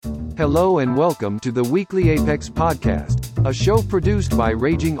Hello and welcome to the Weekly Apex Podcast, a show produced by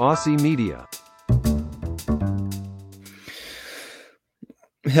Raging Aussie Media.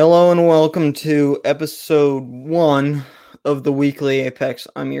 Hello and welcome to episode 1 of the Weekly Apex.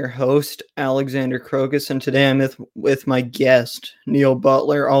 I'm your host, Alexander Krokosz, and today I'm with my guest, Neil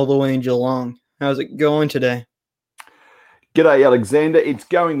Butler, all the way in Geelong. How's it going today? G'day, Alexander. It's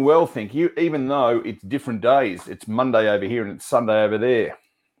going well, thank you, even though it's different days. It's Monday over here and it's Sunday over there.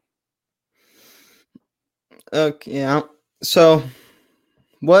 Okay, yeah. So,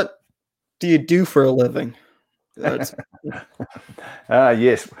 what do you do for a living? Yes.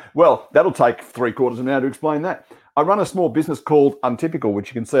 Well, that'll take 3/4 of an hour to explain that. I run a small business called Untypical, which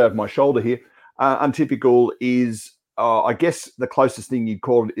you can see over my shoulder here. Untypical is, I guess, the closest thing you'd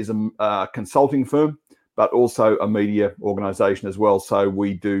call it is a consulting firm, but also a media organisation as well. So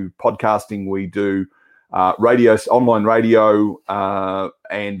we do podcasting, we do radio, online radio,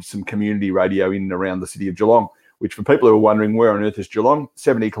 and some community radio in and around the city of Geelong, which for people who are wondering where on earth is Geelong,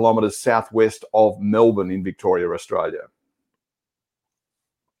 70 kilometres southwest of Melbourne in Victoria, Australia.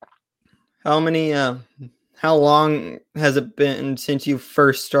 How long has it been since you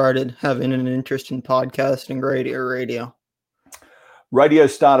first started having an interest in podcasting radio? Radio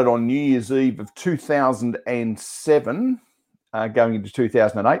started on New Year's Eve of 2007, going into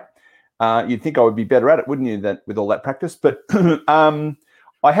 2008. You'd think I would be better at it, wouldn't you, with all that practice? But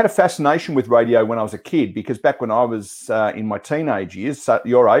I had a fascination with radio when I was a kid, because back when I was in my teenage years, so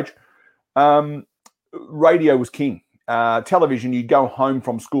your age, radio was king. Television, you'd go home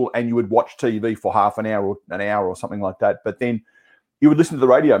from school and you would watch TV for half an hour or something like that. But then you would listen to the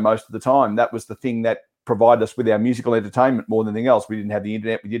radio most of the time. That was the thing that provided us with our musical entertainment more than anything else. We didn't have the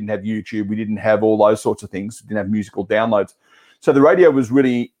internet. We didn't have YouTube. We didn't have all those sorts of things. We didn't have musical downloads. So the radio was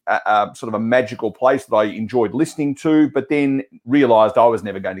really sort of a magical place that I enjoyed listening to, but then realised I was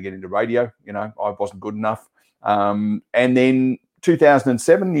never going to get into radio. You know, I wasn't good enough. And then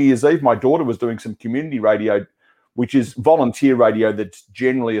 2007, New Year's Eve, my daughter was doing some community radio, which is volunteer radio that's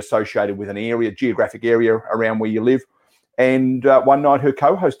generally associated with an area, geographic area around where you live. And one night her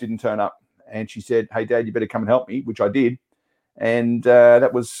co-host didn't turn up. And she said, "Hey, Dad, you better come and help me," which I did. And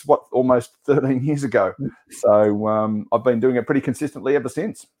that was, almost 13 years ago. So I've been doing it pretty consistently ever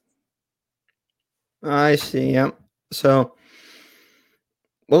since. I see, yeah. So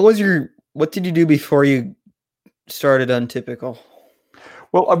what did you do before you started Untypical?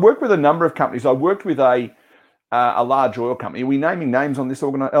 Well, I've worked with a number of companies. I worked with a large oil company. Are we naming names on this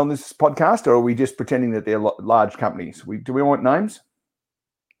podcast, or are we just pretending that they're large companies? Do we want names?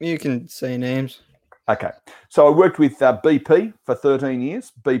 You can say names. Okay. So I worked with BP for 13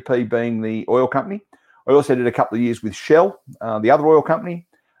 years, BP being the oil company. I also did a couple of years with Shell, the other oil company.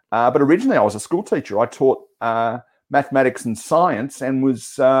 But originally I was a school teacher. I taught mathematics and science and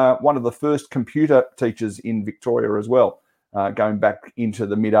was one of the first computer teachers in Victoria as well, going back into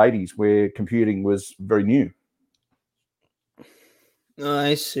the mid-'80s where computing was very new.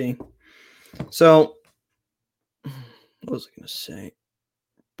 I see. So, what was I going to say?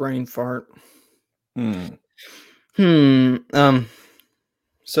 Brain fart.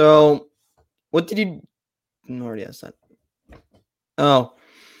 So, what did you... I already asked that. Oh.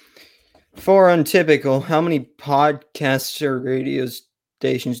 For Untypical, how many podcasts or radio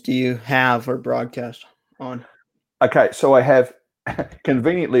stations do you have or broadcast on? Okay, so I have,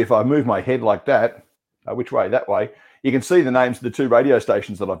 conveniently, if I move my head like that, which way? That way, you can see the names of the two radio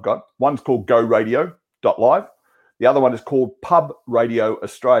stations that I've got. One's called GoRadio.live. The other one is called Pub Radio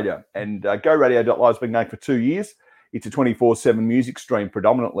Australia. And GoRadio.live has been going for 2 years. It's a 24/7 music stream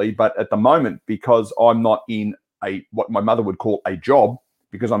predominantly. But at the moment, because I'm not in what my mother would call a job,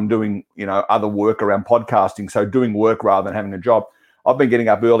 because I'm doing, other work around podcasting, so doing work rather than having a job, I've been getting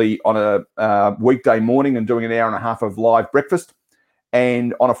up early on a weekday morning and doing an hour and a half of live breakfast.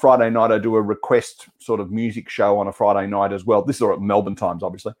 And on a Friday night, I do a request sort of music show on a Friday night as well. This is all at Melbourne times,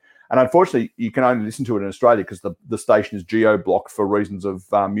 obviously. And unfortunately, you can only listen to it in Australia because the station is geo-blocked for reasons of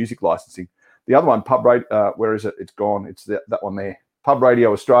music licensing. The other one, Pub Radio, where is it? It's gone. It's that one there. Pub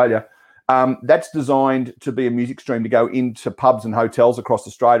Radio Australia. That's designed to be a music stream to go into pubs and hotels across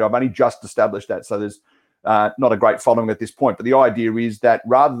Australia. I've only just established that, so there's not a great following at this point. But the idea is that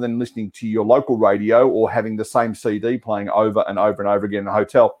rather than listening to your local radio or having the same CD playing over and over and over again in a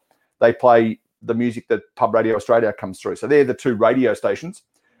hotel, they play the music that Pub Radio Australia comes through. So they're the two radio stations.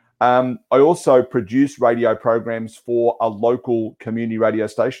 I also produce radio programs for a local community radio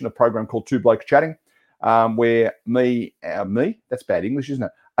station, a program called Two Blokes Chatting, where me, that's bad English, isn't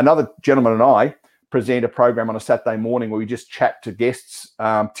it? Another gentleman and I present a program on a Saturday morning where we just chat to guests,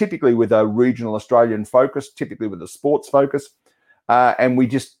 typically with a regional Australian focus, typically with a sports focus. and we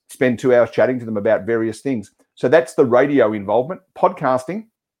just spend 2 hours chatting to them about various things. So that's the radio involvement. Podcasting,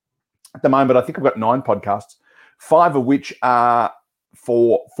 at the moment, I think I've got 9 podcasts, 5 of which are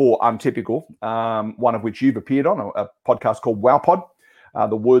for Untypical, one of which you've appeared on, a podcast called WowPod,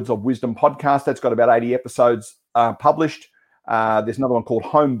 the Words of Wisdom podcast. That's got about 80 episodes published. There's another one called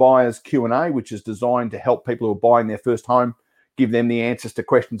Home Buyers Q&A, which is designed to help people who are buying their first home, give them the answers to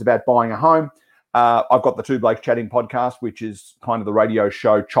questions about buying a home. I've got the Two Blokes Chatting podcast, which is kind of the radio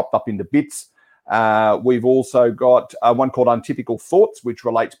show chopped up into bits. We've also got one called Untypical Thoughts, which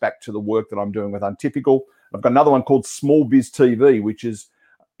relates back to the work that I'm doing with Untypical. I've got another one called Small Biz TV, which is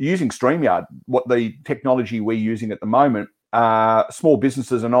using StreamYard, what the technology we're using at the moment. Small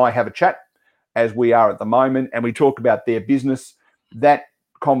businesses and I have a chat, as we are at the moment, and we talk about their business. That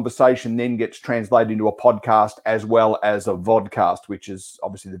conversation then gets translated into a podcast as well as a vodcast, which is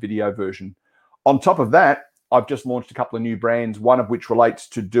obviously the video version. On top of that, I've just launched a couple of new brands, one of which relates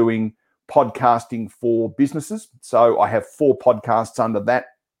to doing podcasting for businesses. So I have 4 podcasts under that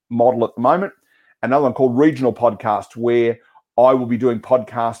model at the moment. Another one called Regional Podcast, where I will be doing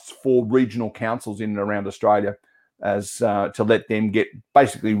podcasts for regional councils in and around Australia as to let them get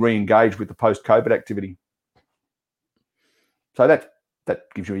basically re-engaged with the post-COVID activity. So that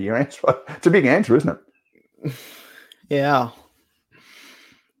gives you your answer. It's a big answer, isn't it? Yeah.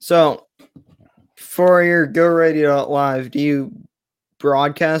 So for your Go Radio Live, do you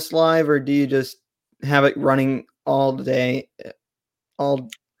broadcast live or do you just have it running all day? All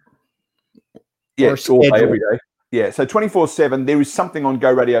day, every day. Yeah, so 24/7. There is something on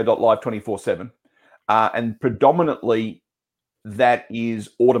GoRadio.live 24/7. And predominantly that is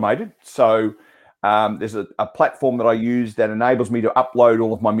automated. So there's a platform that I use that enables me to upload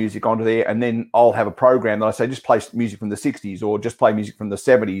all of my music onto there. And then I'll have a program that I say, just play music from the 60s or just play music from the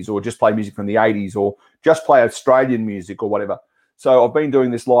 70s or just play music from the 80s or just play Australian music or whatever. So I've been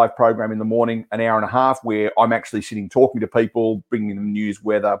doing this live program in the morning, an hour and a half, where I'm actually sitting talking to people, bringing them news,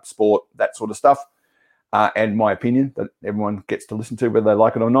 weather, sport, that sort of stuff. And my opinion that everyone gets to listen to, whether they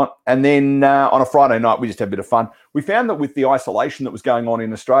like it or not. And then on a Friday night, we just have a bit of fun. We found that with the isolation that was going on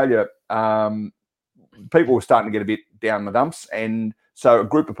in Australia, people were starting to get a bit down the dumps. And so a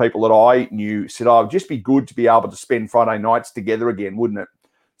group of people that I knew said, oh, it'd just be good to be able to spend Friday nights together again, wouldn't it?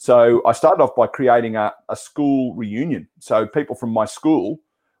 So I started off by creating a school reunion. So people from my school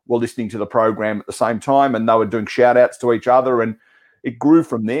were listening to the program at the same time, and they were doing shout outs to each other, and it grew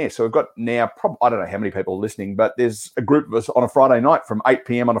from there. So we've got now, I don't know how many people are listening, but there's a group of us on a Friday night from 8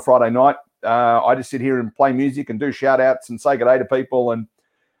 p.m. on a Friday night. I just sit here and play music and do shout outs and say good day to people. And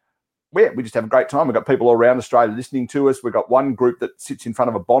we just have a great time. We've got people all around Australia listening to us. We've got one group that sits in front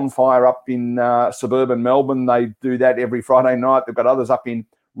of a bonfire up in suburban Melbourne. They do that every Friday night. They've got others up in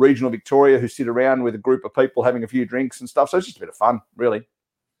regional Victoria who sit around with a group of people having a few drinks and stuff. So it's just a bit of fun, really.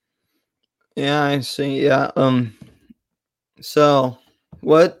 Yeah, I see. Yeah. So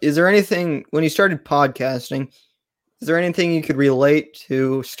what is there anything when you started podcasting, is there anything you could relate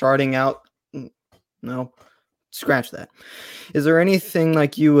to starting out? No, scratch that. Is there anything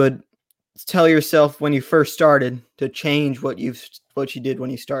like you would tell yourself when you first started to change what you did when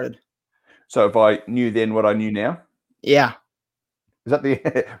you started? So if I knew then what I knew now? Yeah. Was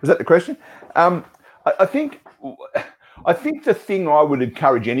that the question? I think the thing I would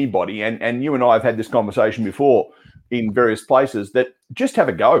encourage anybody, and you and I have had this conversation before in various places, that just have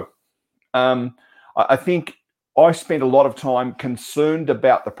a go. I think I spent a lot of time concerned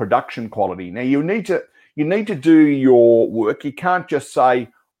about the production quality. Now you need to do your work. You can't just say,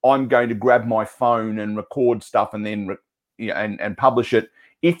 I'm going to grab my phone and record stuff and then and publish it.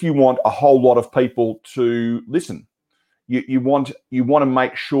 If you want a whole lot of people to listen, you want to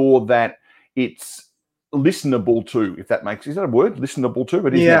make sure that it's listenable to. If that makes, is that a word? Listenable to?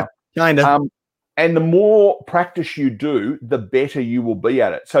 It is. Yeah, kind of. And the more practice you do, the better you will be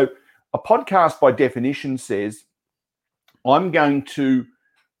at it. So a podcast by definition says, I'm going to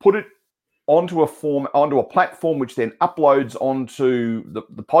put it onto a platform which then uploads onto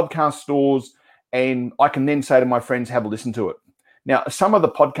the podcast stores, and I can then say to my friends, have a listen to it. Now, some of the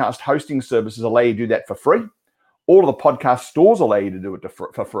podcast hosting services allow you to do that for free. All of the podcast stores allow you to do it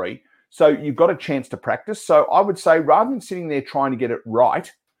for free. So you've got a chance to practice. So I would say, rather than sitting there trying to get it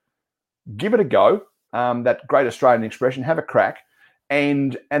right, give it a go. That great Australian expression, have a crack,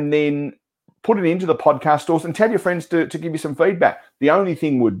 and then put it into the podcast stores and tell your friends to give you some feedback. The only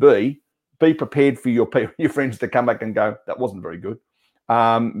thing would be prepared for your friends to come back and go, that wasn't very good.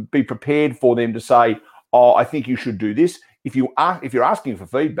 Be prepared for them to say, oh, I think you should do this. If you're asking for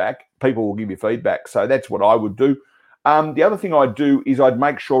feedback, people will give you feedback. So that's what I would do. The other thing I'd do is I'd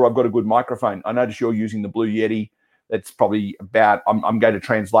make sure I've got a good microphone. I notice you're using the Blue Yeti. It's probably about, I'm going to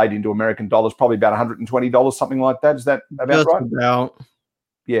translate into American dollars, probably about $120, something like that. Is that about right? About.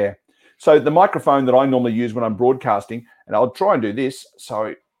 Yeah. So the microphone that I normally use when I'm broadcasting, and I'll try and do this.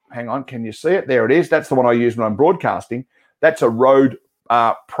 So hang on, can you see it? There it is. That's the one I use when I'm broadcasting. That's a Rode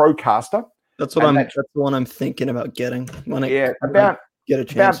Procaster. That's the one I'm thinking about getting when I get a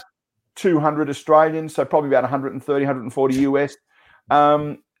chance. About 200 Australian, so probably about 130, 140 US.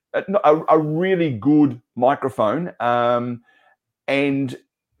 A really good microphone. And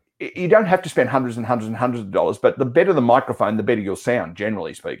you don't have to spend hundreds and hundreds and hundreds of dollars, but the better the microphone, the better you'll sound,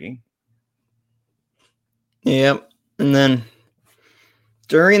 generally speaking. Yep. And then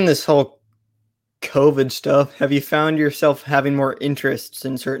during this whole COVID stuff, have you found yourself having more interests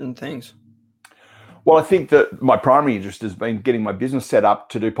in certain things? Well, I think that my primary interest has been getting my business set up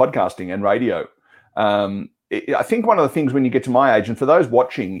to do podcasting and radio. I think one of the things when you get to my age, and for those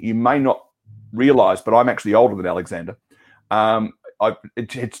watching, you may not realize, but I'm actually older than Alexander.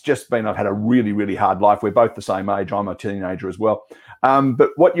 It's just been, I've had a really, really hard life. We're both the same age. I'm a teenager as well. But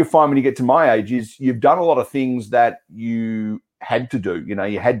what you find when you get to my age is you've done a lot of things that you had to do. You know,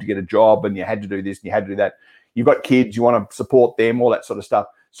 you had to get a job and you had to do this and you had to do that. You've got kids, you want to support them, all that sort of stuff.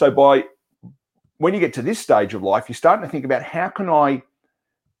 So when you get to this stage of life, you're starting to think about how can I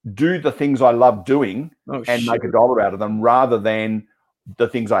do the things I love doing and make a dollar out of them rather than the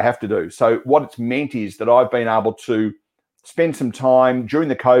things I have to do. So what it's meant is that I've been able to spend some time during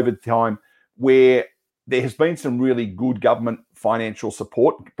the COVID time where there has been some really good government financial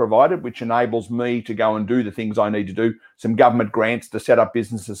support provided, which enables me to go and do the things I need to do, some government grants to set up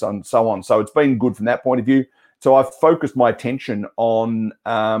businesses and so on. So it's been good from that point of view. So I've focused my attention on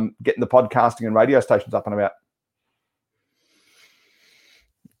getting the podcasting and radio stations up and about.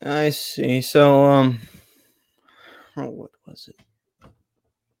 I see. So, what was it?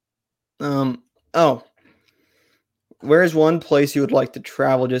 Where's one place you would like to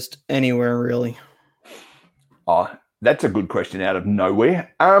travel? Just anywhere, really. Oh, that's a good question out of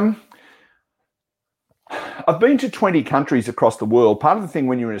nowhere. I've been to 20 countries across the world. Part of the thing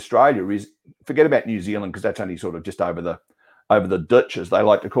when you're in Australia is forget about New Zealand because that's only sort of just over the ditch, as they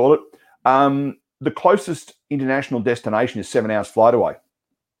like to call it. The closest international destination is 7 hours flight away.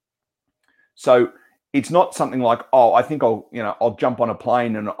 So it's not something like, I think I'll jump on a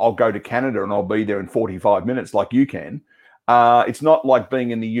plane and I'll go to Canada and I'll be there in 45 minutes like you can. It's not like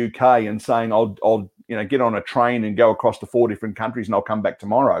being in the UK and saying I'll get on a train and go across to 4 different countries and I'll come back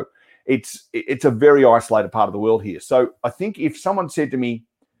tomorrow. It's a very isolated part of the world here. So I think if someone said to me,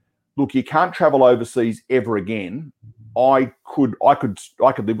 look, you can't travel overseas ever again, I could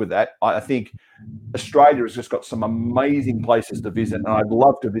live with that. I think Australia has just got some amazing places to visit, and I'd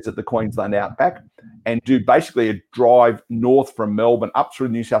love to visit the Queensland Outback and do basically a drive north from Melbourne, up through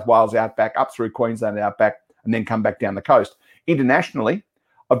New South Wales Outback, up through Queensland Outback, and then come back down the coast. Internationally,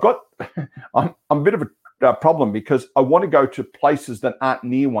 I'm a bit of a problem because I want to go to places that aren't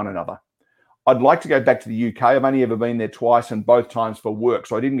near one another. I'd like to go back to the UK. I've only ever been there twice, and both times for work,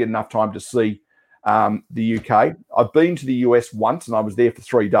 so I didn't get enough time to see the UK. I've been to the US once, and I was there for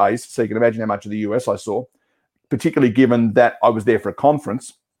 3 days, so you can imagine how much of the US I saw, particularly given that I was there for a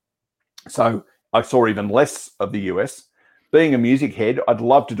conference. So I saw even less of the US. Being a music head, I'd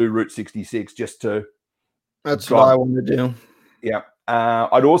love to do Route 66 just to... That's what I want to do. Yeah.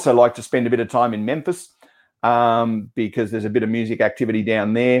 I'd also like to spend a bit of time in Memphis because there's a bit of music activity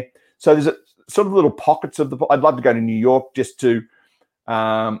down there. So there's sort of little pockets of I'd love to go to New York just to...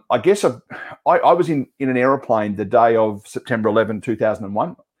 I guess I was in an aeroplane the day of September 11,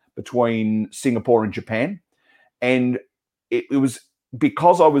 2001, between Singapore and Japan. And it was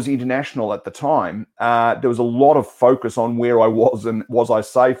because I was international at the time, there was a lot of focus on where I was and was I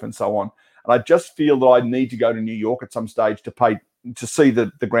safe and so on. And I just feel that I need to go to New York at some stage to see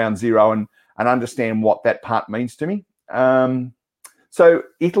the ground zero and understand what that part means to me. So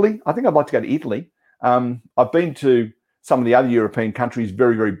Italy, I think I'd like to go to Italy. I've been to some of the other European countries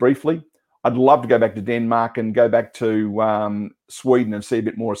very, very briefly. I'd love to go back to Denmark and go back to Sweden and see a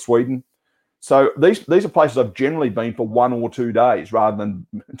bit more of Sweden. So these are places I've generally been for 1 or 2 days rather than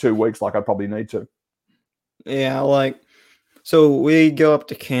 2 weeks like I probably need to. Yeah, so we go up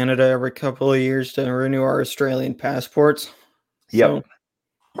to Canada every couple of years to renew our Australian passports. Yep.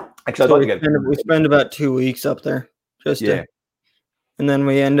 So, actually, I'd like to go. We spend about 2 weeks up there. And then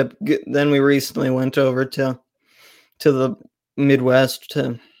we recently went over to the Midwest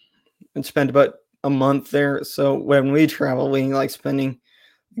and spent about a month there. So when we travel, we like spending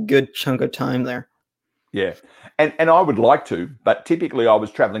a good chunk of time there. Yeah. And I would like to, but typically I was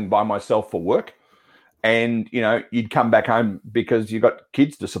traveling by myself for work. and you'd come back home because you got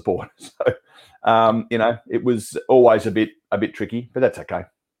kids to support. So it was always a bit tricky, but that's okay.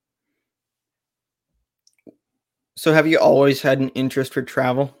 So have you always had an interest for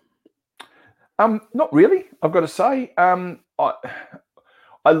travel? Not really, I've got to say.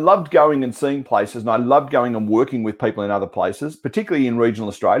 I loved going and seeing places, and I loved going and working with people in other places, particularly in regional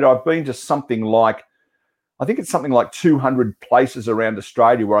Australia. I've been to something like 200 places around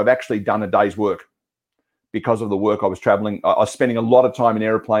Australia where I've actually done a day's work because of the work I was traveling. I was spending a lot of time in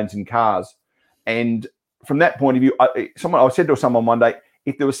airplanes and cars. And from that point of view, I said to someone one day,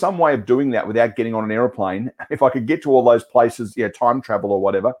 if there was some way of doing that without getting on an airplane, if I could get to all those places, time travel or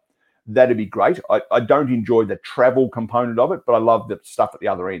whatever, that'd be great. I don't enjoy the travel component of it, but I love the stuff at the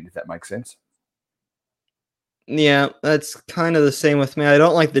other end, if that makes sense. Yeah, that's kind of the same with me. I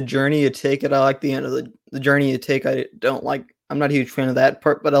don't like the journey you take it. I like the end of the journey you take. I'm not a huge fan of that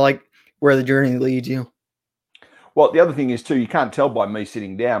part, but I like where the journey leads you. Well, the other thing is too, you can't tell by me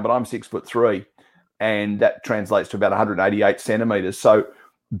sitting down, but I'm 6'3", and that translates to about 188 centimeters. So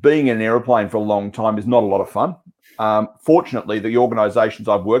being in an airplane for a long time is not a lot of fun. Fortunately, the organisations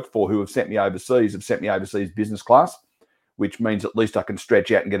I've worked for who have sent me overseas business class, which means at least I can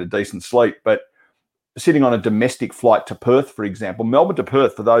stretch out and get a decent sleep. But sitting on a domestic flight to Perth, for example, Melbourne to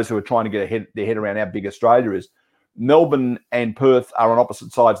Perth, for those who are trying to get their head around how big Australia is, Melbourne and Perth are on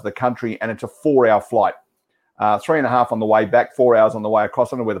opposite sides of the country, and it's a 4-hour flight. 3.5 on the way back, 4 hours on the way across.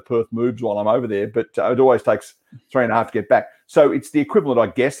 I don't know whether Perth moves while I'm over there, but it always takes 3.5 to get back. So it's the equivalent, I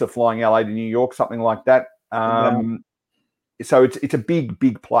guess, of flying LA to New York, something like that. So it's a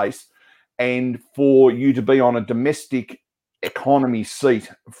big place. And for you to be on a domestic economy seat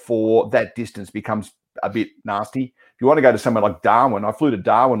for that distance becomes a bit nasty. If you want to go to somewhere like Darwin, I flew to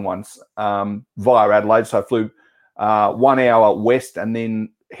Darwin once via Adelaide. So I flew 1 hour west and then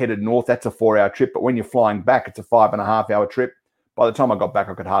headed north. That's a 4-hour trip. But when you're flying back, it's a 5.5-hour trip. By the time I got back,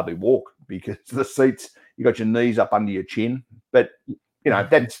 I could hardly walk because the seats, you got your knees up under your chin. But,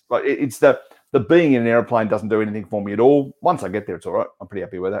 it's the being in an airplane doesn't do anything for me at all. Once I get there, it's all right. I'm pretty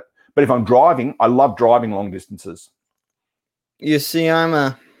happy with that. But if I'm driving, I love driving long distances. You see, I'm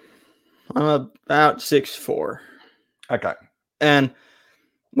about 6'4". Okay. And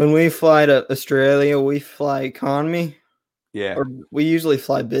when we fly to Australia, we fly economy. Yeah. Or we usually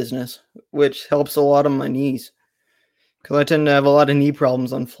fly business, which helps a lot of my knees because I tend to have a lot of knee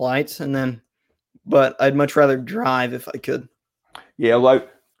problems on flights. But I'd much rather drive if I could. Yeah, although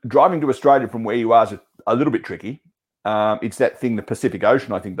driving to Australia from where you are is a little bit tricky. It's that thing, the Pacific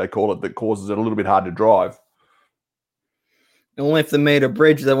Ocean, I think they call it, that causes it a little bit hard to drive. Only if they made a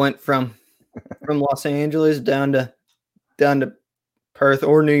bridge that went from Los Angeles down to Perth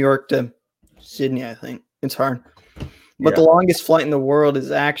or New York to Sydney, I think. It's hard. But the longest flight in the world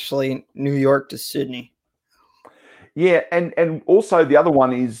is actually New York to Sydney. Yeah, and also the other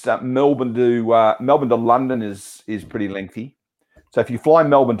one is Melbourne to London is pretty lengthy. So if you fly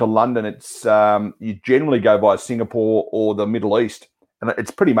Melbourne to London, it's you generally go via Singapore or the Middle East, and it's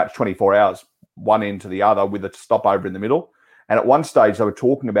pretty much 24 hours, one end to the other with a stopover in the middle. And at one stage, they were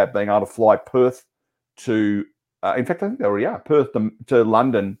talking about being able to fly Perth to, in fact, I think they already are, Perth to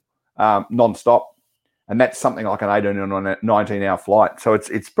London non-stop. And that's something like an 18 or 19-hour flight. So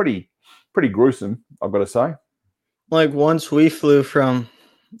it's pretty gruesome, I've got to say. Like once we flew from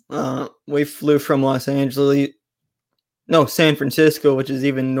Los Angeles, San Francisco, which is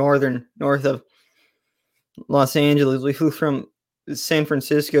even north of Los Angeles. We flew from San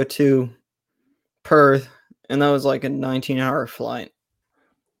Francisco to Perth, and that was like a 19-hour flight.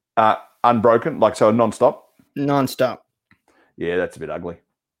 Unbroken, so non-stop? Non-stop. Yeah, that's a bit ugly.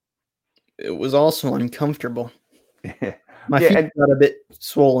 It was also uncomfortable. Yeah. My feet got a bit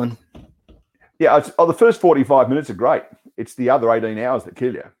swollen. Yeah, the first 45 minutes are great. It's the other 18 hours that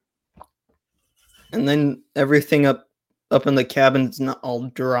kill you. And then everything up in the cabin's not all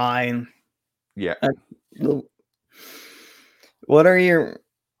dry. And yeah. What are your...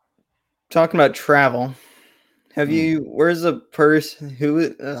 Talking about travel, have you... Where's a person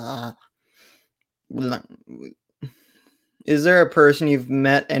who... Is there a person you've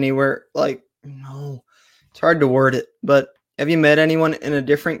met anywhere? No, it's hard to word it, but have you met anyone in a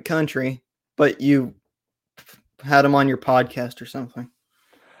different country, but you had them on your podcast or something?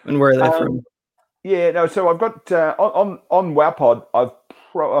 And where are they from? Yeah, no. So I've got on WowPod,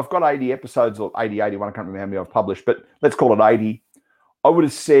 I've got 80 episodes, or 81. I can't remember how many I've published, but let's call it 80. I would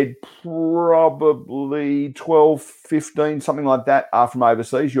have said probably 12, 15, something like that, are from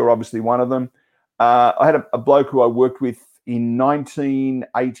overseas. You're obviously one of them. I had a bloke who I worked with in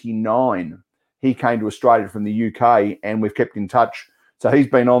 1989. He came to Australia from the UK, and we've kept in touch. So he's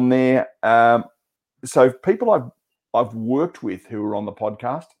been on there. so people I've worked with who are on the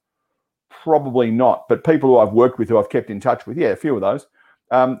podcast, probably not, but people who I've worked with who I've kept in touch with, yeah, a few of those.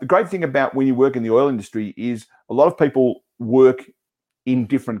 The great thing about when you work in the oil industry is a lot of people work in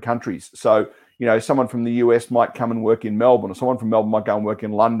different countries. So, someone from the US might come and work in Melbourne, or someone from Melbourne might go and work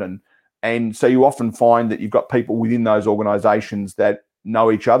in London. And so you often find that you've got people within those organizations that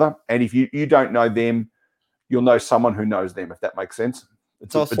know each other. And if you don't know them, you'll know someone who knows them, if that makes sense.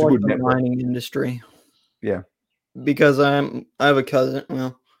 It's also like the mining industry. Yeah. Because I have a cousin.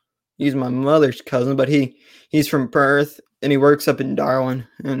 Well, he's my mother's cousin, but he's from Perth and he works up in Darwin.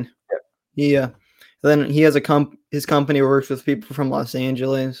 And then he has his company works with people from Los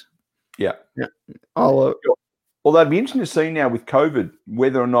Angeles. Yeah. All over. Well, that'd be interesting to see now with COVID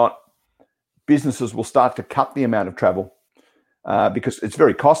whether or not businesses will start to cut the amount of travel because it's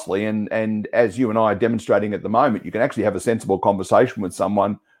very costly. And as you and I are demonstrating at the moment, you can actually have a sensible conversation with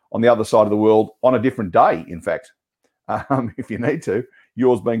someone on the other side of the world on a different day, in fact, if you need to,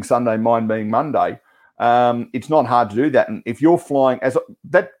 yours being Sunday, mine being Monday. It's not hard to do that. And if you're flying, as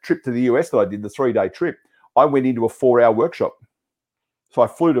that trip to the US that I did, the 3-day trip, I went into a 4-hour workshop. So I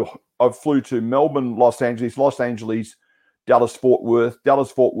flew to Melbourne, Los Angeles, Dallas, Fort Worth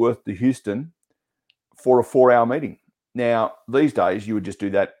to Houston for a 4-hour meeting. Now, these days, you would just do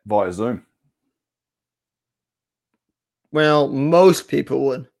that via Zoom. Well, most people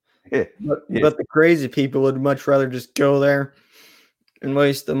would. Yeah. But the crazy people would much rather just go there and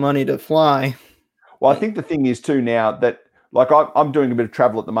waste the money to fly. Well, I think the thing is too now that, like, I'm doing a bit of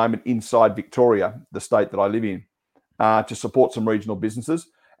travel at the moment inside Victoria, the state that I live in, to support some regional businesses.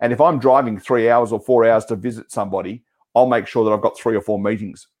 And if I'm driving 3 hours or 4 hours to visit somebody, I'll make sure that I've got 3 or 4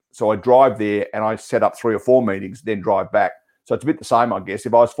 meetings. So I drive there and I set up 3 or 4 meetings, then drive back. So it's a bit the same, I guess.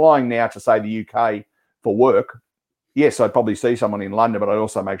 If I was flying now to, say, the UK for work, yes, I'd probably see someone in London, but I'd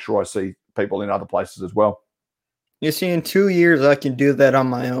also make sure I see people in other places as well. You see, in 2 years, I can do that on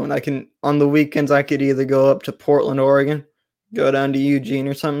my own. On the weekends, I could either go up to Portland, Oregon, go down to Eugene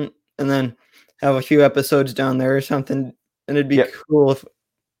or something, and then have a few episodes down there or something. And it'd be cool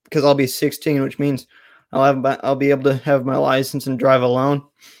because I'll be 16, which means I'll be able to have my license and drive alone.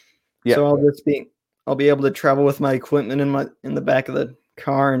 Yeah. So I'll be able to travel with my equipment in the back of the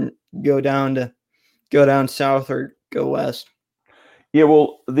car and go down south or go west. Yeah,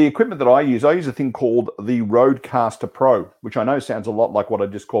 well, the equipment that I use a thing called the Rodecaster Pro, which I know sounds a lot like what I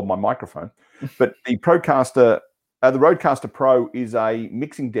just called my microphone. But the Rodecaster Pro is a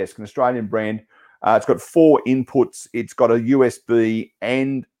mixing desk, an Australian brand. It's got 4 inputs. It's got a USB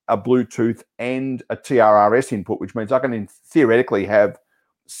and a Bluetooth and a TRRS input, which means I can theoretically have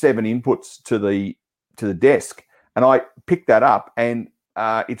 7 inputs to the desk. And I picked that up, and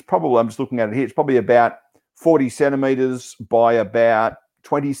it's probably, I'm just looking at it here, it's probably about 40 centimeters by about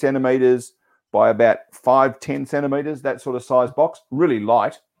 20 centimeters by about 10 centimeters, that sort of size box, really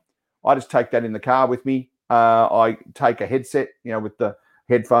light. I just take that in the car with me. I take a headset, with the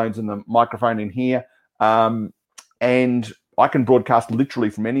headphones and the microphone in here. And I can broadcast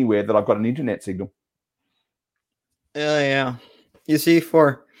literally from anywhere that I've got an internet signal. Yeah. You see,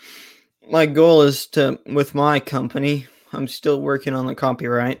 my goal is with my company, I'm still working on the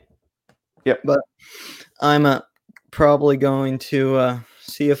copyright. Yep. But I'm probably going to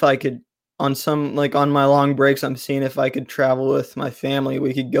see if I could, on my long breaks, I'm seeing if I could travel with my family.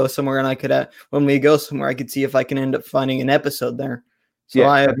 We could go somewhere, and when we go somewhere, I could see if I can end up finding an episode there. So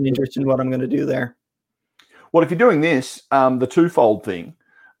I have an interest in what I'm going to do there. Well, if you're doing this, the twofold thing,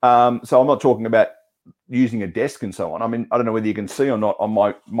 so I'm not talking about using a desk and so on. I mean, I don't know whether you can see or not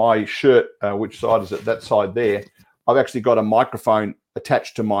on my shirt, which side is it? That side there. I've actually got a microphone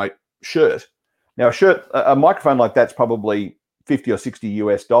attached to my shirt. Now, a microphone like that's probably $50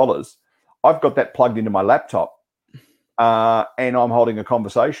 or $60. I've got that plugged into my laptop, and I'm holding a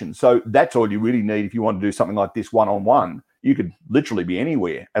conversation. So that's all you really need if you want to do something like this one-on-one. You could literally be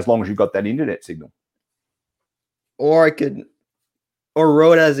anywhere as long as you've got that internet signal. Or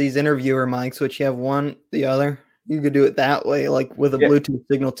Rode has these interviewer mics, which you have one, the other. You could do it that way, like with a Bluetooth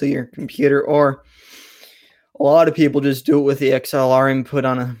signal to your computer, or a lot of people just do it with the XLR input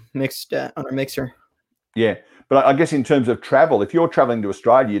on a mixer. Yeah, but I guess in terms of travel, if you're traveling to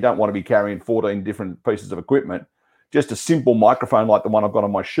Australia, you don't want to be carrying 14 different pieces of equipment. Just a simple microphone like the one I've got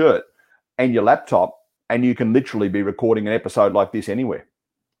on my shirt and your laptop, and you can literally be recording an episode like this anywhere.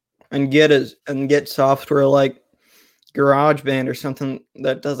 And get software like GarageBand or something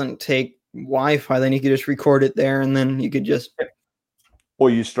that doesn't take Wi-Fi. Then you could just record it there, and then you could just or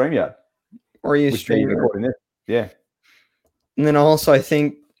use StreamYard. Yeah. And then also, I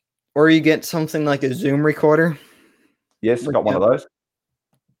think, or you get something like a Zoom recorder. Yes, got one of those.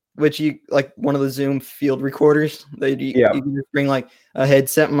 which you like one of the Zoom field recorders that you Yeah. can just bring like a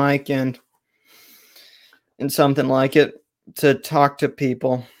headset mic and something like it to talk to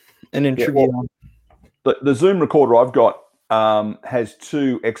people and interview them. The Zoom recorder I've got has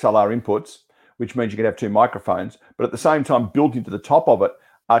 2 XLR inputs, which means you can have 2 microphones. But at the same time, built into the top of it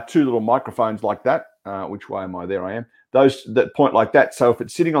are 2 little microphones like that. Which way am I? There I am. Those that point like that. So if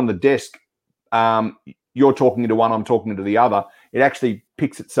it's sitting on the desk, you're talking into one, I'm talking into the other. It actually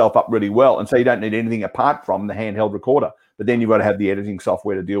picks itself up really well. And so you don't need anything apart from the handheld recorder. But then you've got to have the editing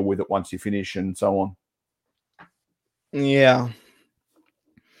software to deal with it once you finish and so on. Yeah.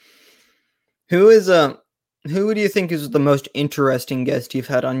 Who do you think is the most interesting guest you've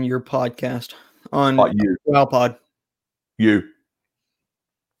had on your podcast? On you. WowPod. You.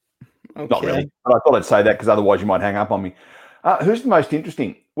 Okay. Not really. But I thought I'd say that because otherwise you might hang up on me. Who's the most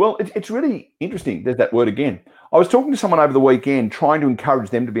interesting? Well, it's really interesting. There's that word again. I was talking to someone over the weekend trying to encourage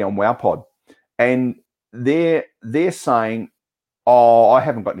them to be on WowPod. And they're saying, oh, I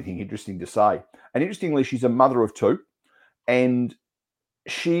haven't got anything interesting to say. And interestingly, she's a mother of 2. And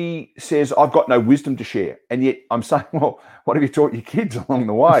she says, I've got no wisdom to share. And yet I'm saying, well, what have you taught your kids along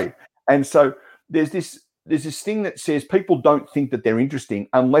the way? And so there's this thing that says people don't think that they're interesting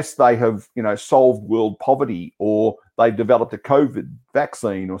unless they have, solved world poverty or they've developed a COVID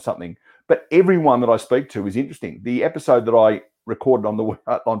vaccine or something. But everyone that I speak to is interesting. The episode that I recorded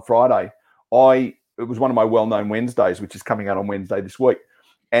on Friday, it was one of my well-known Wednesdays, which is coming out on Wednesday this week.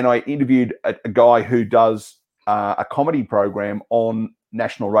 And I interviewed a guy who does a comedy program on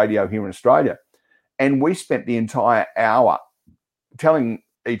national radio here in Australia. And we spent the entire hour telling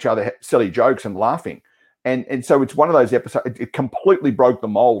each other silly jokes and laughing. And so it's one of those episodes, it completely broke the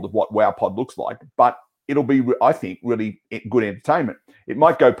mold of what WowPod looks like, but it'll be, I think, really good entertainment. It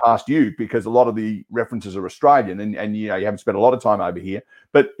might go past you because a lot of the references are Australian and you haven't spent a lot of time over here.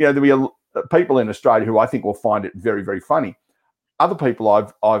 But, there'll be people in Australia who I think will find it very, very funny. Other people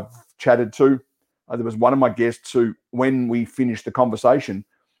I've chatted to, there was one of my guests who, when we finished the conversation,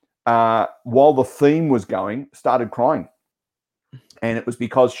 while the theme was going, started crying. And it was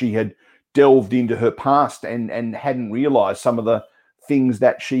because she had delved into her past and hadn't realized some of the things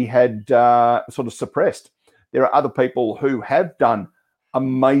that she had sort of suppressed. There are other people who have done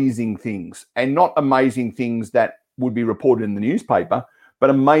amazing things, and not amazing things that would be reported in the newspaper, but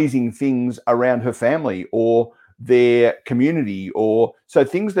amazing things around her family or their community, or so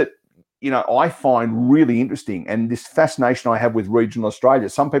things that I find really interesting. And this fascination I have with regional Australia.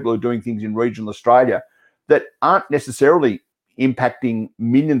 Some people are doing things in regional Australia that aren't necessarily impacting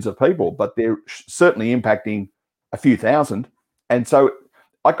millions of people, but they're certainly impacting a few thousand. And so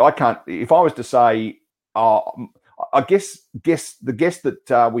I can't, if I was to say, I guess the guest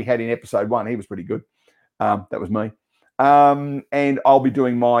that we had in episode 1, he was pretty good. That was me. And I'll be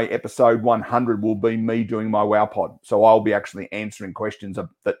doing my episode 100 will be me doing my WowPod. So I'll be actually answering questions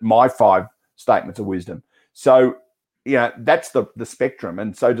that my 5 statements of wisdom. So, that's the spectrum.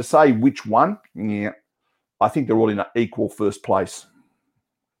 And so to say which one, I think they're all in equal first place.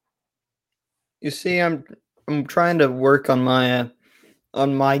 You see, I'm trying to work on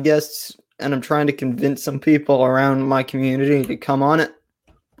my guests, and I'm trying to convince some people around my community to come on it,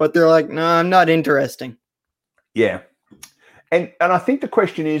 but they're like, "No, I'm not interesting." Yeah, and I think the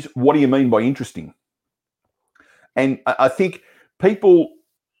question is, what do you mean by interesting? And I think people,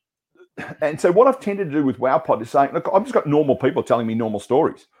 and so what I've tended to do with WowPod is saying, look, I've just got normal people telling me normal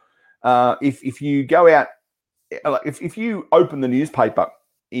stories. If you go out. If you open the newspaper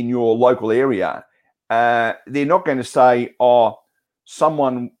in your local area, they're not going to say, "Oh,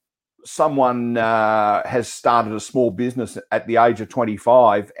 someone has started a small business at the age of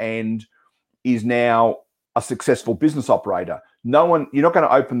 25 and is now a successful business operator." You're not going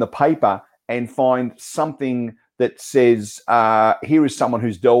to open the paper and find something that says, "Here is someone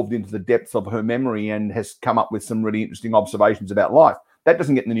who's delved into the depths of her memory and has come up with some really interesting observations about life." That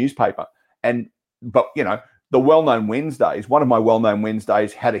doesn't get in the newspaper. But the well-known Wednesdays, one of my well-known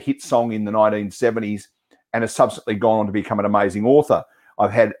Wednesdays had a hit song in the 1970s and has subsequently gone on to become an amazing author.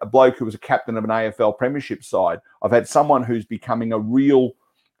 I've had a bloke who was a captain of an AFL premiership side. I've had someone who's becoming a real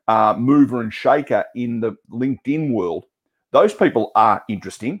mover and shaker in the LinkedIn world. Those people are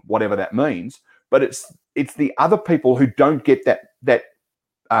interesting, whatever that means, but it's the other people who don't get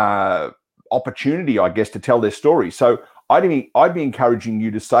that opportunity, I guess, to tell their story. So I'd be encouraging you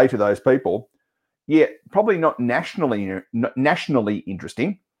to say to those people, yeah, probably not nationally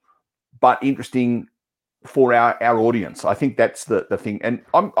interesting, but interesting for our audience. I think that's the thing. And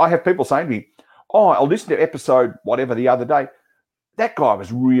I have people saying to me, "Oh, I'll listen to episode whatever the other day. That guy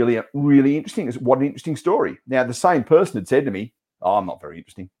was really, really interesting. What an interesting story." Now, the same person had said to me, "Oh, I'm not very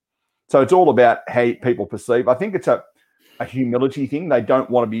interesting." So it's all about how people perceive. I think it's a humility thing. They don't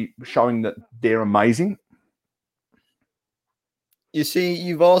want to be showing that they're amazing. You see,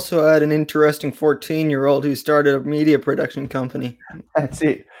 you've also had an interesting 14-year-old who started a media production company. That's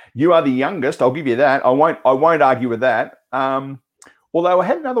it. You are the youngest. I'll give you that. I won't argue with that. Although I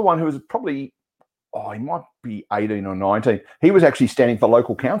had another one who was probably, he might be 18 or 19. He was actually standing for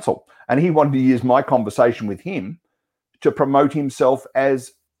local council, and he wanted to use my conversation with him to promote himself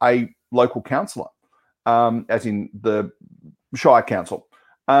as a local councillor, as in the Shire Council.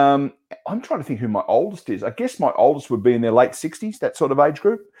 I'm trying to think who my oldest is. I guess my oldest would be in their late 60s, that sort of age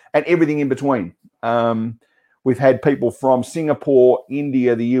group, and everything in between. We've had people from Singapore,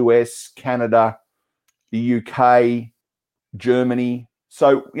 India, the US, Canada, the UK, Germany.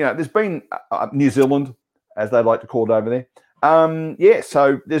 So, there's been New Zealand, as they like to call it over there.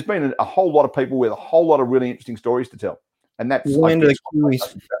 So there's been a whole lot of people with a whole lot of really interesting stories to tell. And that's Land of the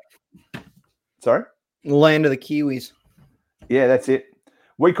Kiwis. Sorry? Land of the Kiwis. Yeah, that's it.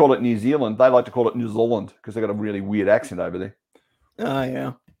 We call it New Zealand. They like to call it New Zealand because they've got a really weird accent over there. Oh,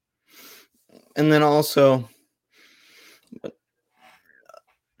 yeah. And then also,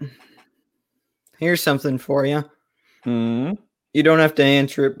 here's something for you. Mm-hmm. You don't have to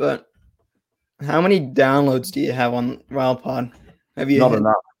answer it, but how many downloads do you have on WildPod? Have you Not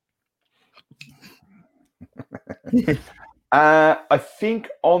enough. I think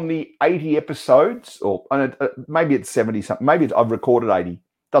on the 80 episodes, or maybe it's 70 something. Maybe I've recorded 80.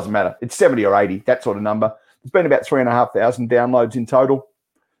 Doesn't matter. It's 70 or 80, that sort of number. It's been about 3,500 downloads in total.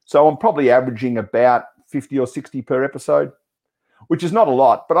 So I'm probably averaging about 50 or 60 per episode, which is not a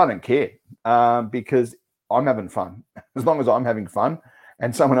lot, but I don't care because I'm having fun. As long as I'm having fun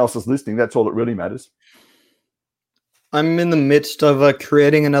and someone else is listening, that's all that really matters. I'm in the midst of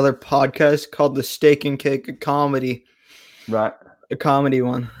creating another podcast called The Steak and Cake, a comedy. Right. A comedy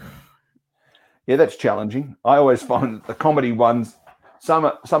one. Yeah, that's challenging. I always find the comedy ones, some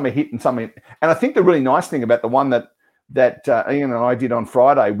are hit and some are, and I think the really nice thing about the one that Ian and I did on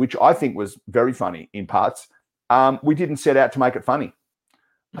Friday, which I think was very funny in parts, we didn't set out to make it funny.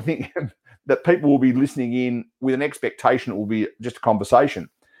 I think that people will be listening in with an expectation it will be just a conversation.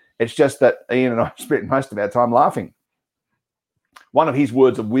 It's just that Ian and I spent most of our time laughing. One of his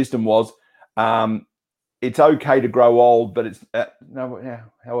words of wisdom was, it's okay to grow old, but it's how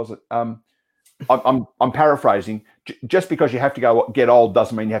was it? I'm paraphrasing. Just because you have to get old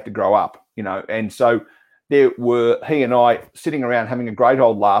doesn't mean you have to grow up, And so there were he and I sitting around having a great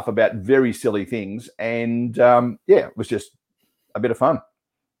old laugh about very silly things, and it was just a bit of fun.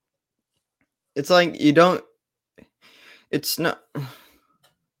 It's like it's not.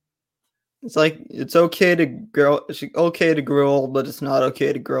 It's like it's okay to grow. It's okay to grow old, but it's not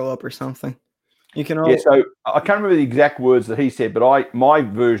okay to grow up or something. You can. So I can't remember the exact words that he said, but my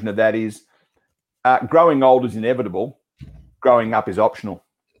version of that is growing old is inevitable. Growing up is optional.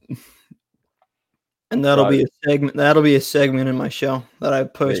 And that'll be a segment. That'll be a segment in my show that I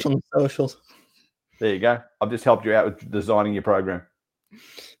post on the socials. There you go. I've just helped you out with designing your program.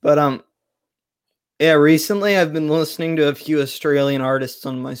 But recently I've been listening to a few Australian artists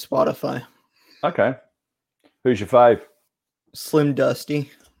on my Spotify. Okay. Who's your fave? Slim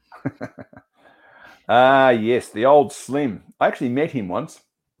Dusty. Yes, the old Slim. I actually met him once.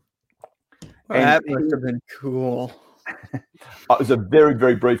 That must have been cool. It was a very,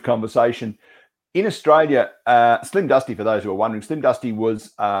 very brief conversation. In Australia, Slim Dusty, for those who are wondering, Slim Dusty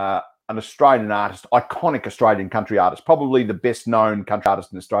was an Australian artist, iconic Australian country artist, probably the best known country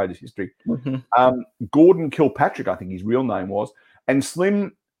artist in Australia's history. Mm-hmm. Gordon Kilpatrick, I think his real name was. And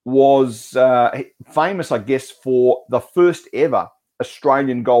Slim was famous, I guess, for the first ever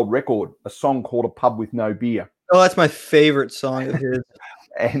Australian gold record, a song called A Pub With No Beer. Oh, that's my favorite song of his.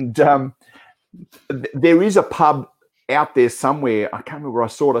 And there is a pub out there somewhere. I can't remember where I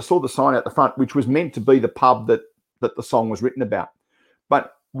saw it. I saw the sign out the front, which was meant to be the pub that the song was written about.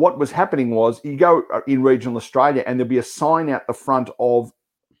 But what was happening was you go in regional Australia and there'll be a sign out the front of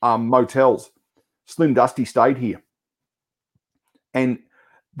motels. Slim Dusty stayed here. And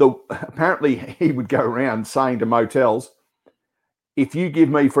apparently he would go around saying to motels, if you give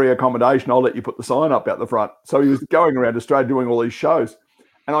me free accommodation, I'll let you put the sign up out the front. So he was going around Australia doing all these shows.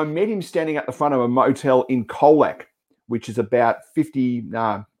 And I met him standing at the front of a motel in Colac, which is about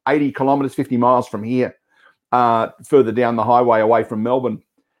 80 kilometres, 50 miles from here, further down the highway away from Melbourne.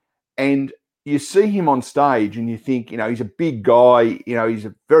 And you see him on stage and you think, he's a big guy, he's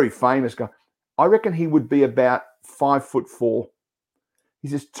a very famous guy. I reckon he would be about 5'4".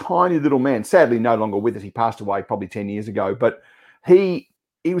 He's this tiny little man, sadly no longer with us. He passed away probably 10 years ago, but he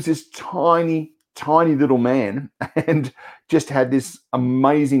was this tiny tiny little man and just had this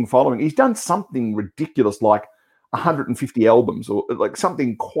amazing following. He's done something ridiculous like 150 albums or like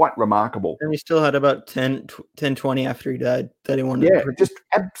something quite remarkable. And he still had about 10, 20 after he died that he wanted to produce. Just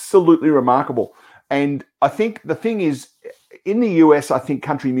absolutely remarkable. And I think the thing is, in the US, I think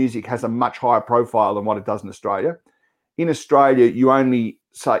country music has a much higher profile than what it does in Australia. In Australia, you only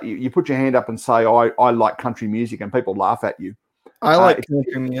say, you put your hand up and say, I like country music, and people laugh at you. I like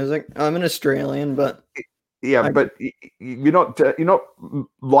country music. I'm an Australian, but but you're not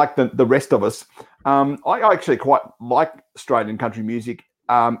like the rest of us. I actually quite like Australian country music.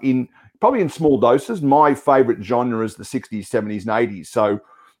 Probably in small doses. My favourite genre is the 60s, 70s, and 80s. So,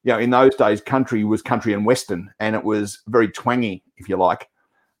 in those days, country was country and western, and it was very twangy, if you like,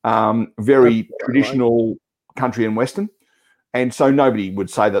 very traditional country and western. And so nobody would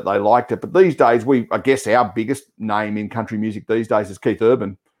say that they liked it. But these days, I guess our biggest name in country music these days is Keith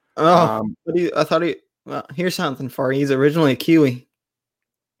Urban. Well, here's something for you. He's originally a Kiwi.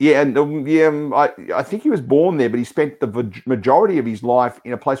 Yeah, and I think he was born there, but he spent the majority of his life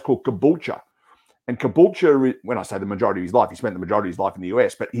in a place called Caboolture. And Caboolture, when I say the majority of his life, he spent the majority of his life in the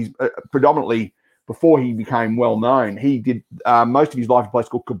US, but he's predominantly, before he became well known, he did most of his life in a place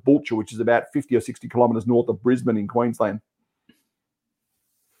called Caboolture, which is about 50 or 60 kilometres north of Brisbane in Queensland.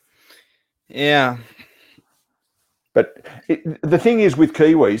 Yeah. But the thing is with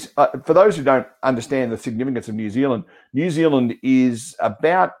Kiwis, for those who don't understand the significance of New Zealand is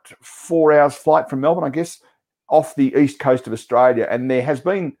about 4 hours flight from Melbourne, I guess, off the east coast of Australia. And there has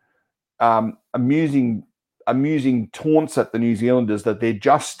been amusing taunts at the New Zealanders that they're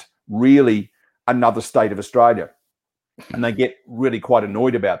just really another state of Australia. And they get really quite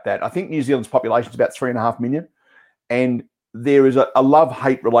annoyed about that. I think New Zealand's population is about 3.5 million. And there is a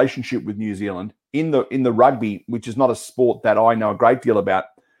love-hate relationship with New Zealand in the rugby, which is not a sport that I know a great deal about,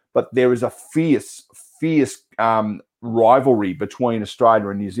 but there is a fierce rivalry between Australia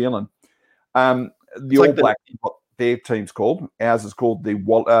and New Zealand. The All Blacks, what their team's called. Ours is called the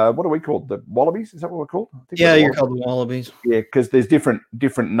what are we called? The Wallabies? Is that what we're called? Yeah, you're called the Wallabies. Yeah, because there's different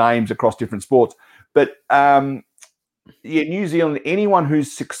names across different sports. But New Zealand. Anyone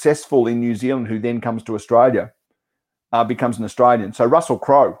who's successful in New Zealand who then comes to Australia becomes an Australian. So Russell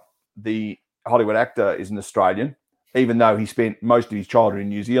Crowe, the Hollywood actor, is an Australian, even though he spent most of his childhood in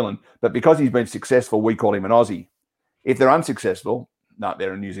New Zealand. But because he's been successful, we call him an Aussie. If they're unsuccessful, no,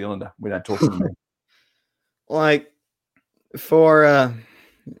 they're a New Zealander. We don't talk to them. Like for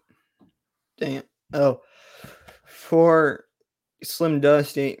for Slim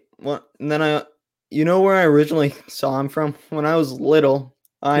Dusty. And then where I originally saw him from? When I was little,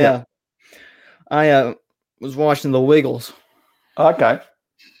 I was watching the Wiggles. Okay.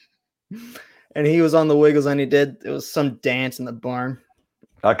 And he was on the Wiggles, and it was some dance in the barn.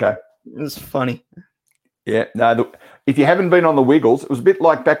 Okay. It was funny. Yeah. No, if you haven't been on the Wiggles, it was a bit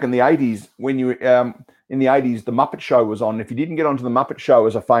like back in the 80s when you in the 80s, the Muppet Show was on. If you didn't get onto the Muppet Show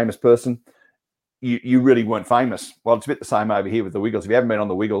as a famous person, you really weren't famous. Well, it's a bit the same over here with the Wiggles. If you haven't been on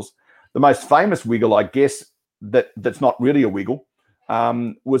the Wiggles, the most famous Wiggle, I guess, that's not really a Wiggle,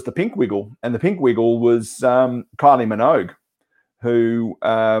 was the Pink Wiggle. And the Pink Wiggle was Kylie Minogue, who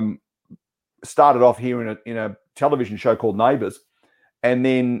started off here in a television show called Neighbours, and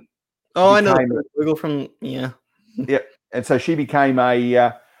then I know the Wiggle from yeah. And so she became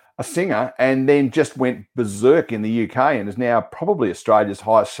a singer, and then just went berserk in the UK, and is now probably Australia's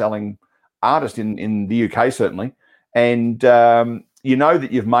highest selling artist in the UK, certainly. And you know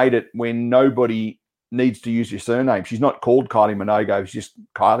that you've made it when nobody needs to use your surname. She's not called Kylie Minogue; she's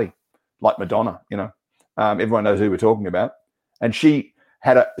just Kylie, like Madonna. Everyone knows who we're talking about. And she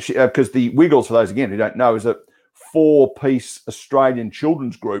had because the Wiggles, for those again who don't know, is a 4-piece Australian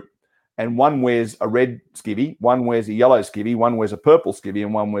children's group, and one wears a red skivvy, one wears a yellow skivvy, one wears a purple skivvy,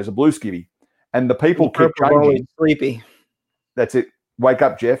 and one wears a blue skivvy. And the people keep changing. Sleepy. That's it. Wake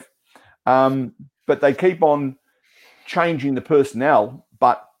up, Jeff. But they keep on changing the personnel,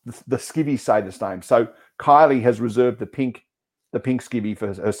 but the skivvies say the same. So Kylie has reserved the pink skivvy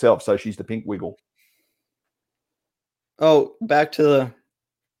for herself, so she's the Pink Wiggle. Oh, back to the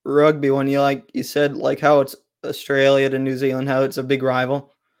rugby one. You said how it's Australia to New Zealand, how it's a big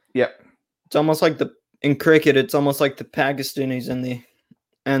rival. Yep. It's almost like in cricket. It's almost like the Pakistanis and the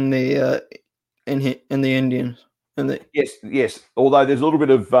Indians. Yes. Although there's a little bit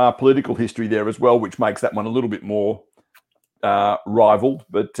of political history there as well, which makes that one a little bit more rivaled.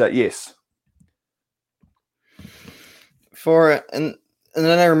 But yes. And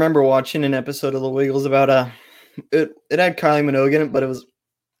then I remember watching an episode of The Wiggles about it had Kylie Minogue in it, but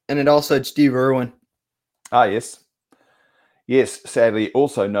it also had Steve Irwin. Ah, yes. Yes, sadly,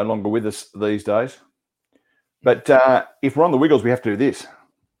 also no longer with us these days. But if we're on the Wiggles, we have to do this.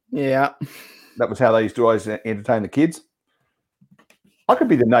 Yeah. That was how they used to always entertain the kids. I could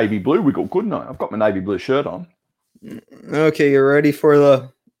be the navy blue Wiggle, couldn't I? I've got my navy blue shirt on. Okay, you ready for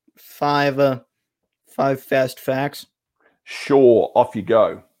the five fast facts? Sure, off you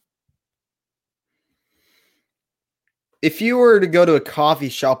go. If you were to go to a coffee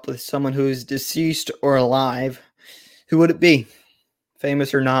shop with someone who is deceased or alive, who would it be?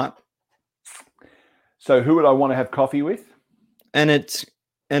 Famous or not? So who would I want to have coffee with? And it's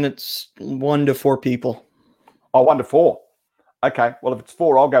 1 to 4 people. Oh, 1 to 4. Okay. Well, if it's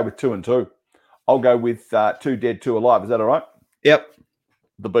 4, I'll go with 2 and 2. I'll go with 2 dead, 2 alive. Is that all right? Yep.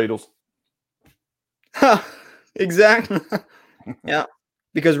 The Beatles. Exactly. Yeah.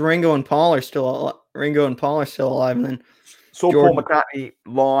 Because Ringo and Paul are still alive, and then Saw Jordan. Paul McCartney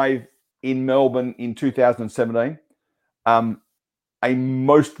live in Melbourne in 2017. A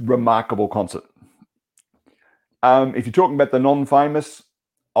most remarkable concert. If you're talking about the non-famous,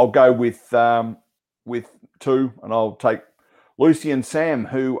 I'll go with 2, and I'll take Lucy and Sam,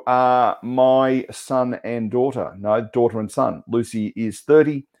 who are my son and daughter. No, daughter and son. Lucy is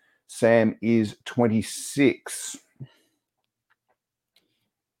 30. Sam is 26.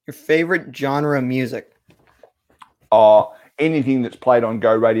 Your favorite genre of music? Anything that's played on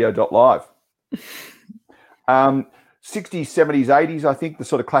GoRadio.live. 60s, 70s, 80s, I think, the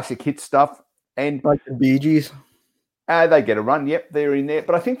sort of classic hit stuff. And Like the Bee Gees? They get a run. Yep, they're in there.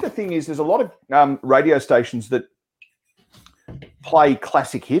 But I think the thing is there's a lot of radio stations that play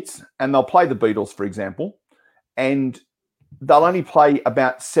classic hits, and they'll play the Beatles, for example, and they'll only play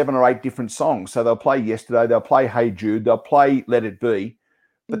about 7 or 8 different songs. So they'll play Yesterday, they'll play Hey Jude, they'll play Let It Be.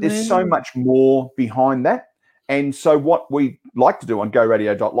 But there's so much more behind that. And so what we like to do on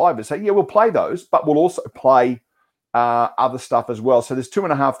GoRadio.live is say, yeah, we'll play those, but we'll also play other stuff as well. So there's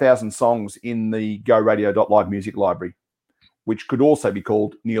 2,500 songs in the GoRadio.live music library, which could also be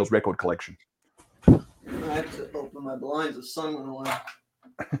called Neil's Record Collection. I have to open my blinds. The sun went away.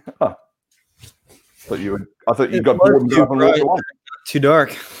 I thought you got bored and got up and walked along. Too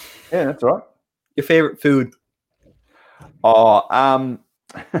dark. Yeah, that's all right. Your favorite food?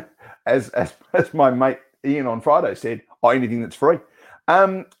 As my mate Ian on Friday said, anything that's free.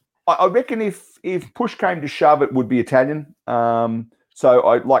 I reckon if push came to shove, it would be Italian. So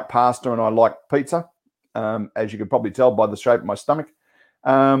I like pasta and I like pizza, as you could probably tell by the shape of my stomach.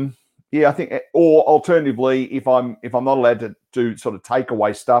 Yeah, I think, or alternatively, if I'm not allowed to do sort of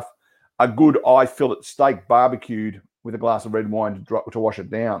takeaway stuff, a good eye fillet steak barbecued with a glass of red wine to wash it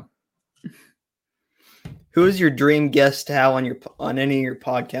down. Who is your dream guest to have on any of your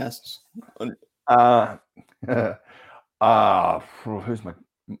podcasts? Who's my?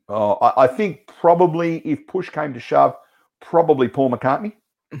 I think probably if push came to shove, probably Paul McCartney.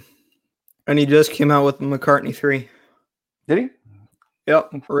 And he just came out with McCartney 3. Did he?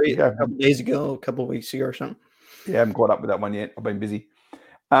 Yep, a couple days ago, a couple weeks ago or something. Yeah, I haven't caught up with that one yet. I've been busy.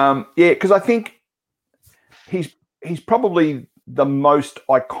 Yeah, because I think he's probably the most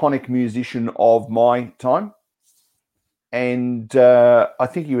iconic musician of my time, and I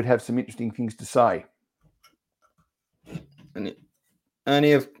think he would have some interesting things to say. And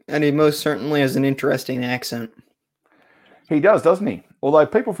he most certainly has an interesting accent. He does, doesn't he? Although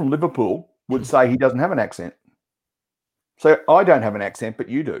people from Liverpool would say he doesn't have an accent. So I don't have an accent, but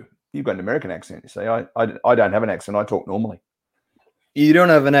you do. You've got an American accent. You see, I don't have an accent. I talk normally. You don't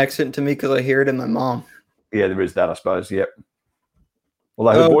have an accent to me because I hear it in my mom. Yeah, there is that, I suppose. Yep.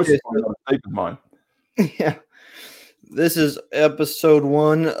 Although her voice is not as deep as mine. Yeah. This is episode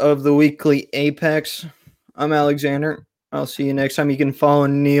 1 of the weekly Apex. I'm Alexander. I'll see you next time. You can follow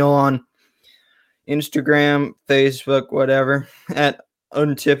Neil on Instagram, Facebook, whatever, at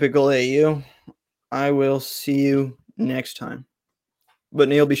Untypical AU. I will see you next time. But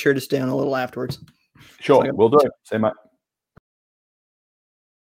Neil, be sure to stay on a little afterwards. Sure, we'll do it. See you, mate.